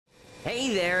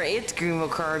Hey there, it's Greenville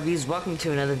Car Reviews. Welcome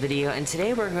to another video, and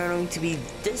today we're going to be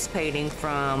dissipating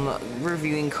from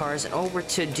reviewing cars over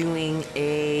to doing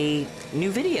a new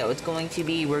video. It's going to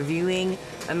be reviewing,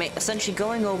 essentially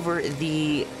going over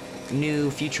the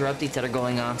new future updates that are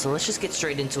going on. So let's just get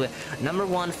straight into it. Number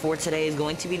one for today is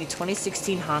going to be the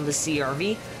 2016 Honda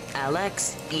CR-V,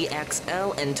 LX,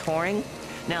 EXL, and Touring.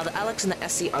 Now, the LX and the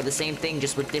SC are the same thing,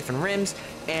 just with different rims,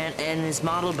 and is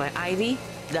modeled by Ivy.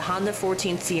 The Honda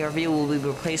 14 CR-V will be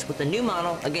replaced with a new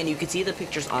model. Again, you can see the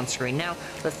pictures on screen now.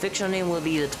 The fictional name will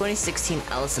be the 2016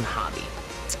 Ellison Hobby.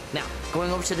 Now,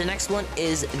 going over to the next one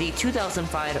is the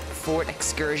 2005 Ford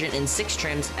Excursion in 6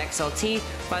 trims: XLT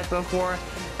 5.4,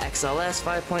 XLS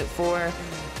 5.4,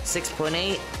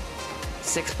 6.8,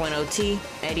 6.0T,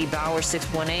 Eddie Bauer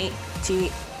 6.8T,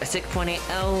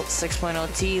 6.8L,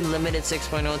 6.0T, Limited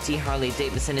 6.0T, Harley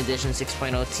Davidson Edition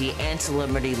 6.0T, and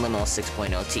Celebrity Limo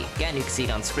 6.0T. Again, you can see it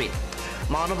on screen.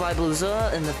 Modeled by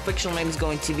Bluezilla, and the fictional name is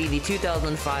going to be the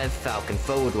 2005 Falcon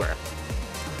Forwardwear.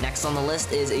 Next on the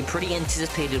list is a pretty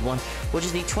anticipated one, which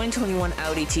is the 2021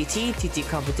 Audi TT, TT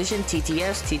Competition,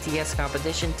 TTS, TTS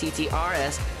Competition,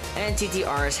 TTRS, and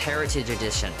TTRS Heritage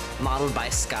Edition. Modeled by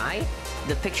Sky.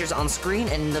 The picture's on screen,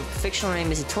 and the fictional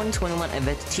name is the 2021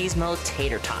 Aventismo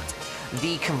Tater Tot.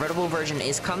 The convertible version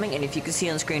is coming, and if you can see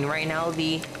on screen right now,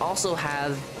 they also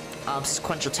have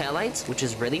sequential taillights, which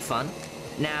is really fun.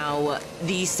 Now,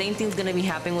 the same thing's going to be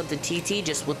happening with the TT,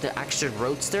 just with the extra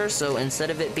roadster. So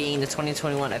instead of it being the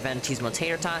 2021 Aventismo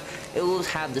Tater Tot, it will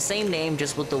have the same name,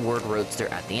 just with the word roadster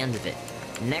at the end of it.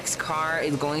 Next car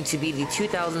is going to be the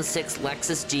 2006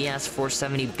 Lexus GS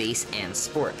 470 Base and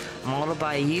Sport, modeled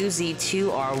by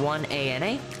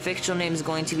UZ2R1ANA. Fictional name is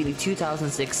going to be the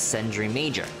 2006 Sendry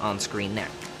Major, on screen there.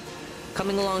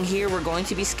 Coming along here, we're going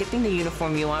to be skipping the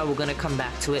uniform UI, we're going to come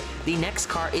back to it. The next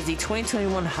car is the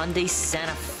 2021 Hyundai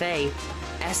Santa Fe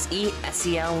SE,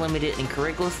 SEL Limited in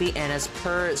calligraphy, and as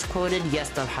per is quoted, yes,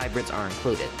 the hybrids are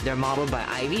included. They're modeled by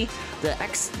Ivy. The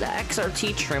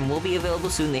XRT trim will be available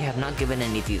soon. They have not given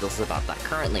any details about that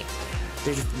currently.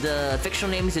 The fictional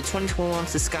name is the 2021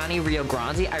 Tuscany Rio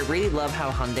Grande. I really love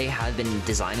how Hyundai have been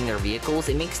designing their vehicles.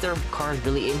 It makes their cars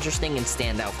really interesting and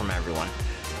stand out from everyone.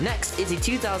 Next is a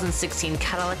 2016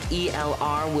 Cadillac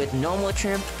ELR with normal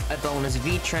trim, a bonus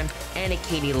V trim, and a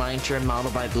Katy line trim,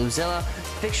 modeled by Bluezilla.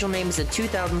 Fictional name is the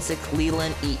 2006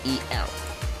 Leland EEL.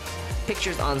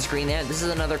 Pictures on screen there. This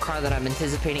is another car that I'm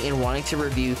anticipating and wanting to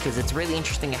review because it's really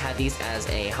interesting to have these as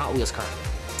a Hot Wheels car.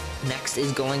 Next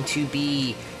is going to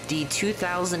be the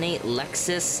 2008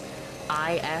 Lexus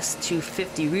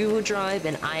IS250 rear-wheel drive,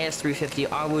 and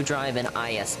IS350 all-wheel drive, and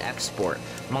ISF Sport.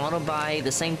 Modeled by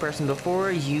the same person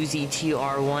before,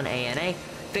 UZTR1ANA.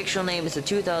 Fictional name is the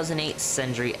 2008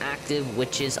 Sendry Active,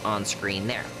 which is on screen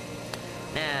there.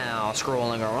 Now,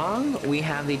 scrolling along, we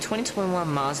have the 2021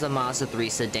 Mazda 3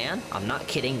 sedan. I'm not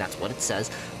kidding, that's what it says.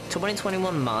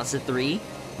 2021 Mazda 3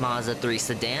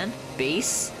 sedan,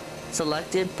 base,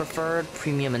 selected, preferred,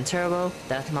 premium, and turbo.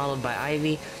 That's modeled by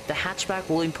Ivy. The hatchback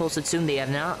will be posted soon. They have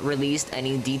not released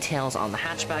any details on the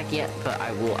hatchback yet, but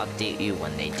I will update you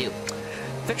when they do.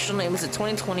 Fictional name is the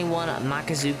 2021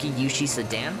 Makazuki Yushi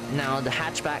sedan. Now, the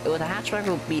hatchback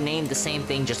will be named the same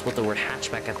thing, just with the word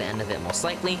hatchback at the end of it, most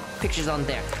likely. Pictures on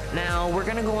there. Now, we're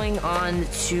going on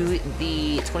to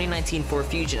the 2019 Ford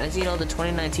Fusion. As you know, the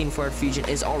 2019 Ford Fusion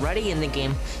is already in the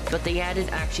game, but they added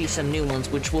actually some new ones,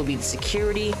 which will be the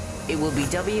security, it will be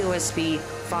WSB,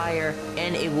 fire,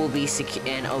 and it will be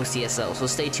and OCSO. So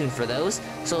stay tuned for those.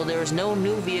 So there's no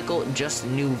new vehicle, just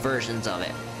new versions of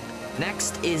it.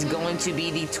 Next is going to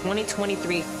be the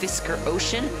 2023 Fisker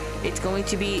Ocean. It's going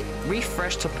to be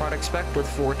refreshed to product spec with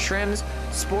 4 trims,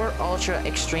 Sport, Ultra,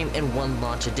 Extreme, and 1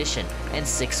 Launch Edition, and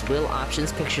 6 wheel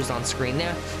options. Pictures on screen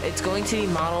there. It's going to be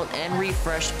modeled and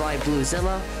refreshed by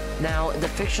Bluezilla. Now, the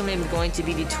fictional name is going to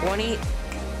be the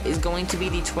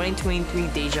 2023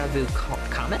 Deja Vu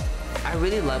Comet. I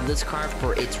really love this car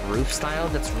for its roof style.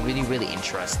 That's really, really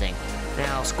interesting.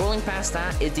 Now, scrolling past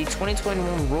that is the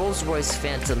 2021 Rolls-Royce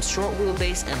Phantom short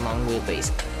wheelbase and long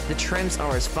wheelbase. The trims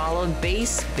are as follows: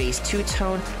 base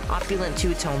two-tone, opulent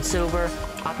two-tone silver,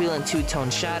 opulent two-tone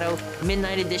shadow,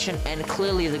 midnight edition, and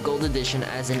clearly the gold edition,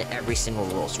 as in every single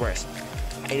Rolls-Royce.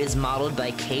 It is modeled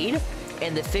by Cade,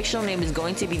 and the fictional name is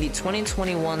going to be the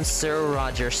 2021 Sir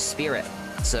Roger Spirit.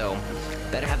 So,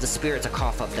 better have the spirit to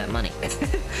cough up that money.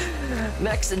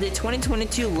 Next, in the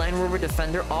 2022 Land Rover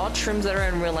Defender, all trims that are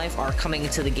in real life are coming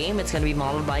into the game. It's going to be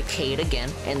modeled by Cade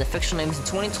again, and the fictional name is the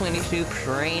 2022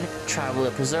 Terrain Traveler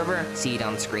Preserver. See it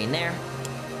on the screen there.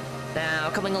 Now,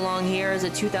 coming along here is a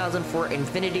 2004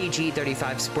 Infiniti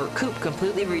G35 Sport Coupe,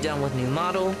 completely redone with new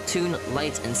model, tune,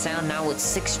 lights, and sound, now with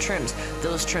 6 trims.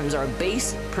 Those trims are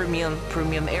base, premium,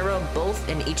 premium aero, both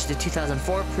in each the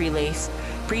 2004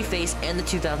 pre-face, and the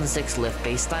 2006 lift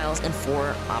base styles, and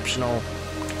 4 optional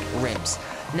rims.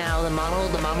 Now, the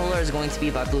modeler is going to be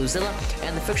by Bluezilla,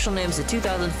 and the fictional names are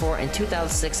 2004 and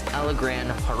 2006 Elegran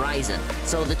Horizon.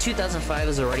 So the 2005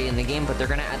 is already in the game, but they're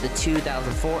going to add the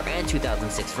 2004 and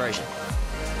 2006 version.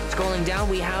 Scrolling down,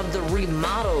 we have the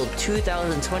remodeled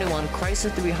 2021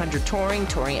 Chrysler 300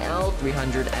 Touring L,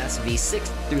 300S V6,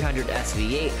 300S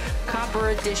V8, Copper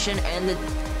Edition, and the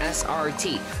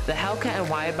SRT. The Hellcat and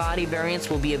wide-body variants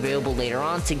will be available later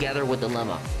on together with the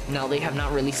limo. Now, they have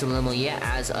not released the limo yet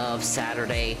as of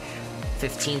Saturday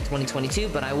 15th, 2022,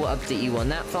 but I will update you on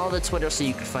that. Follow the Twitter so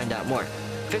you can find out more.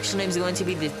 Fictional name is going to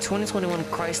be the 2021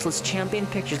 Chrysler Champion.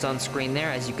 Pictures on screen there,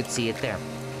 as you can see it there.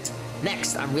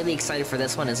 Next, I'm really excited for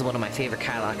this one. It's one of my favorite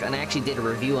Cadillacs, and I actually did a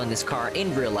review on this car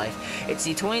in real life. It's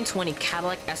the 2020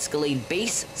 Cadillac Escalade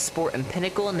Base, Sport, and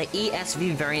Pinnacle, and the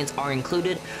ESV variants are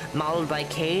included, modeled by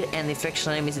Cade, and the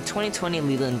fictional name is the 2020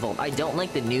 Leland Volt. I don't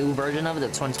like the new version of it, the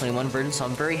 2021 version, so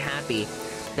I'm very happy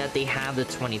that they have the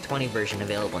 2020 version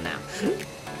available now.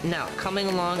 Now, coming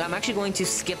along, I'm actually going to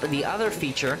skip the other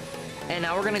feature, and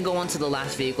now we're going to go on to the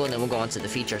last vehicle, and then we'll go on to the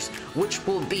features, which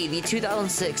will be the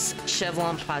 2006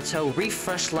 Chevron Plateau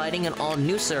refreshed lighting and all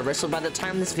new service. So by the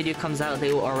time this video comes out,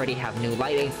 they will already have new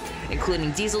lighting,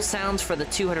 including diesel sounds for the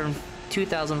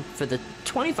 2000 for the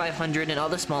 2500 and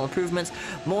other small improvements.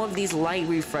 More of these light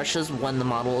refreshes when the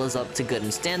model is up to good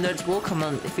and standards will come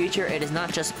on the future. It is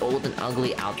not just old and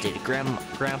ugly, outdated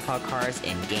grandpa cars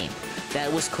in game.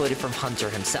 That was quoted from Hunter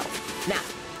himself. Now,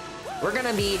 we're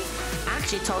gonna be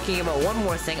actually talking about one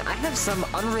more thing. I have some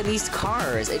unreleased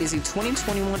cars. It is a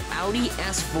 2021 Audi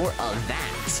S4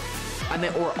 Avant.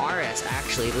 Or RS,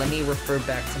 actually. Let me refer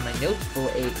back to my notes for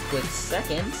a quick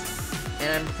second.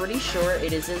 And I'm pretty sure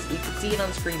it is this. You can see it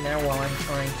on screen there while I'm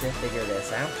trying to figure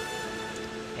this out.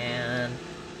 And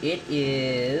it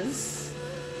is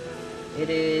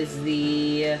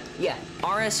the,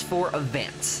 RS4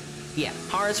 Avant. Yeah,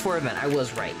 RS4 Avant, I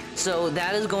was right. So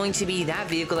that is going to be that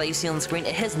vehicle that you see on the screen.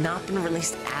 It has not been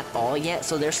released at all yet,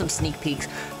 so there's some sneak peeks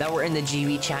that were in the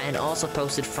GV chat and also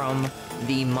posted from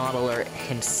the modeler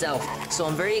himself. So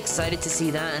I'm very excited to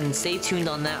see that, and stay tuned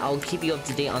on that. I'll keep you up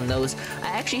to date on those. I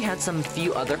actually had some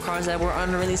few other cars that were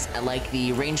unreleased, like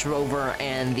the Range Rover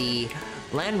and the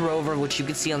Land Rover, which you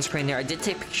can see on screen there. I did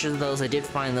take pictures of those, I did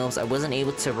find those. I wasn't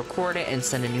able to record it and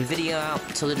send a new video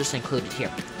out, so they're just included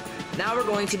here. Now we're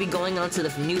going to be going on to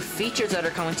the new features that are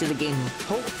coming to the game,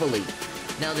 hopefully.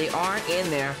 Now, they are in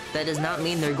there. That does not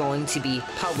mean they're going to be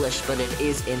published, but it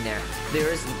is in there.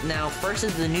 Now, first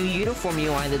is the new uniform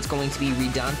UI that's going to be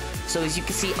redone. So as you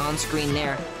can see on screen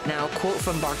there, now, quote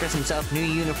from Barkas himself, new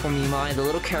uniform UI, the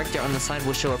little character on the side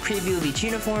will show a preview of each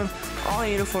uniform. All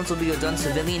uniforms will be done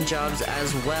civilian jobs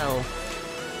as well.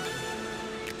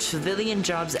 Civilian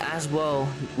jobs as well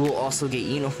will also get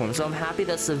uniforms. So I'm happy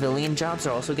that civilian jobs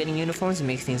are also getting uniforms. It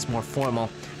makes things more formal.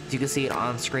 You can see it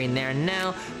on screen there.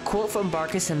 Now, quote from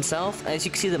Barkas himself, as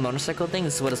you can see the motorcycle thing,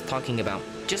 this is what it's talking about.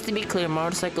 Just to be clear,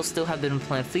 motorcycles still have been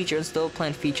planned features, still a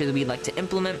planned feature that we'd like to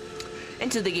implement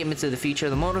into the game into the future.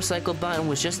 The motorcycle button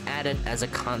was just added as a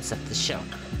concept to show.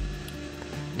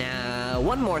 Now,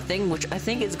 one more thing, which I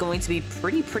think is going to be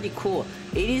pretty cool.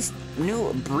 It is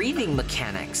new breathing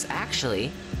mechanics, actually.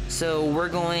 So we're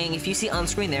going, if you see on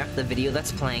screen there, the video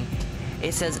that's playing,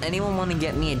 it says, anyone want to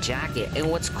get me a jacket? And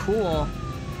what's cool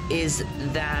is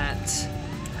that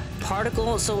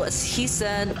particle, so as he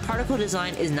said, particle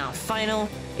design is not final.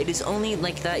 It is only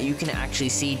like that you can actually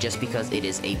see just because it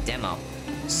is a demo.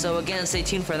 So again, stay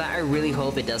tuned for that. I really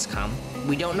hope it does come.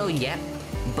 We don't know yet,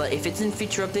 but if it's in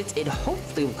future updates, it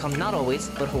hopefully will come. Not always,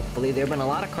 but hopefully. There have been a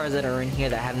lot of cars that are in here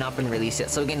that have not been released yet.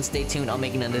 So again, stay tuned. I'll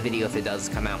make another video if it does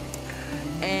come out.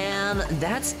 And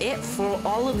that's it for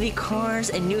all of the cars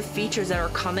and new features that are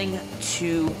coming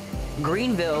to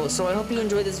Greenville. So I hope you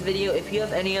enjoyed this video. If you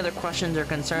have any other questions or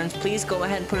concerns, please go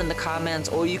ahead and put in the comments,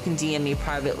 or you can DM me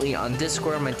privately on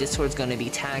Discord. My Discord's going to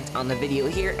be tagged on the video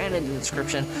here and in the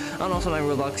description, and also my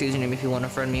Roblox username if you want to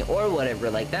friend me or whatever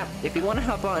like that. If you want to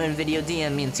hop on in a video,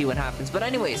 DM me and see what happens. But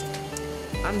anyways,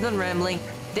 I'm done rambling.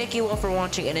 Thank you all for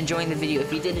watching and enjoying the video.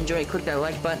 If you did enjoy it, click that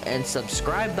like button and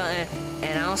subscribe button,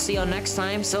 and I'll see you all next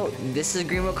time. So this is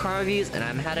Greenville Car Reviews, and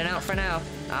I'm heading out for now.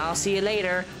 I'll see you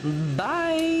later.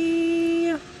 Bye!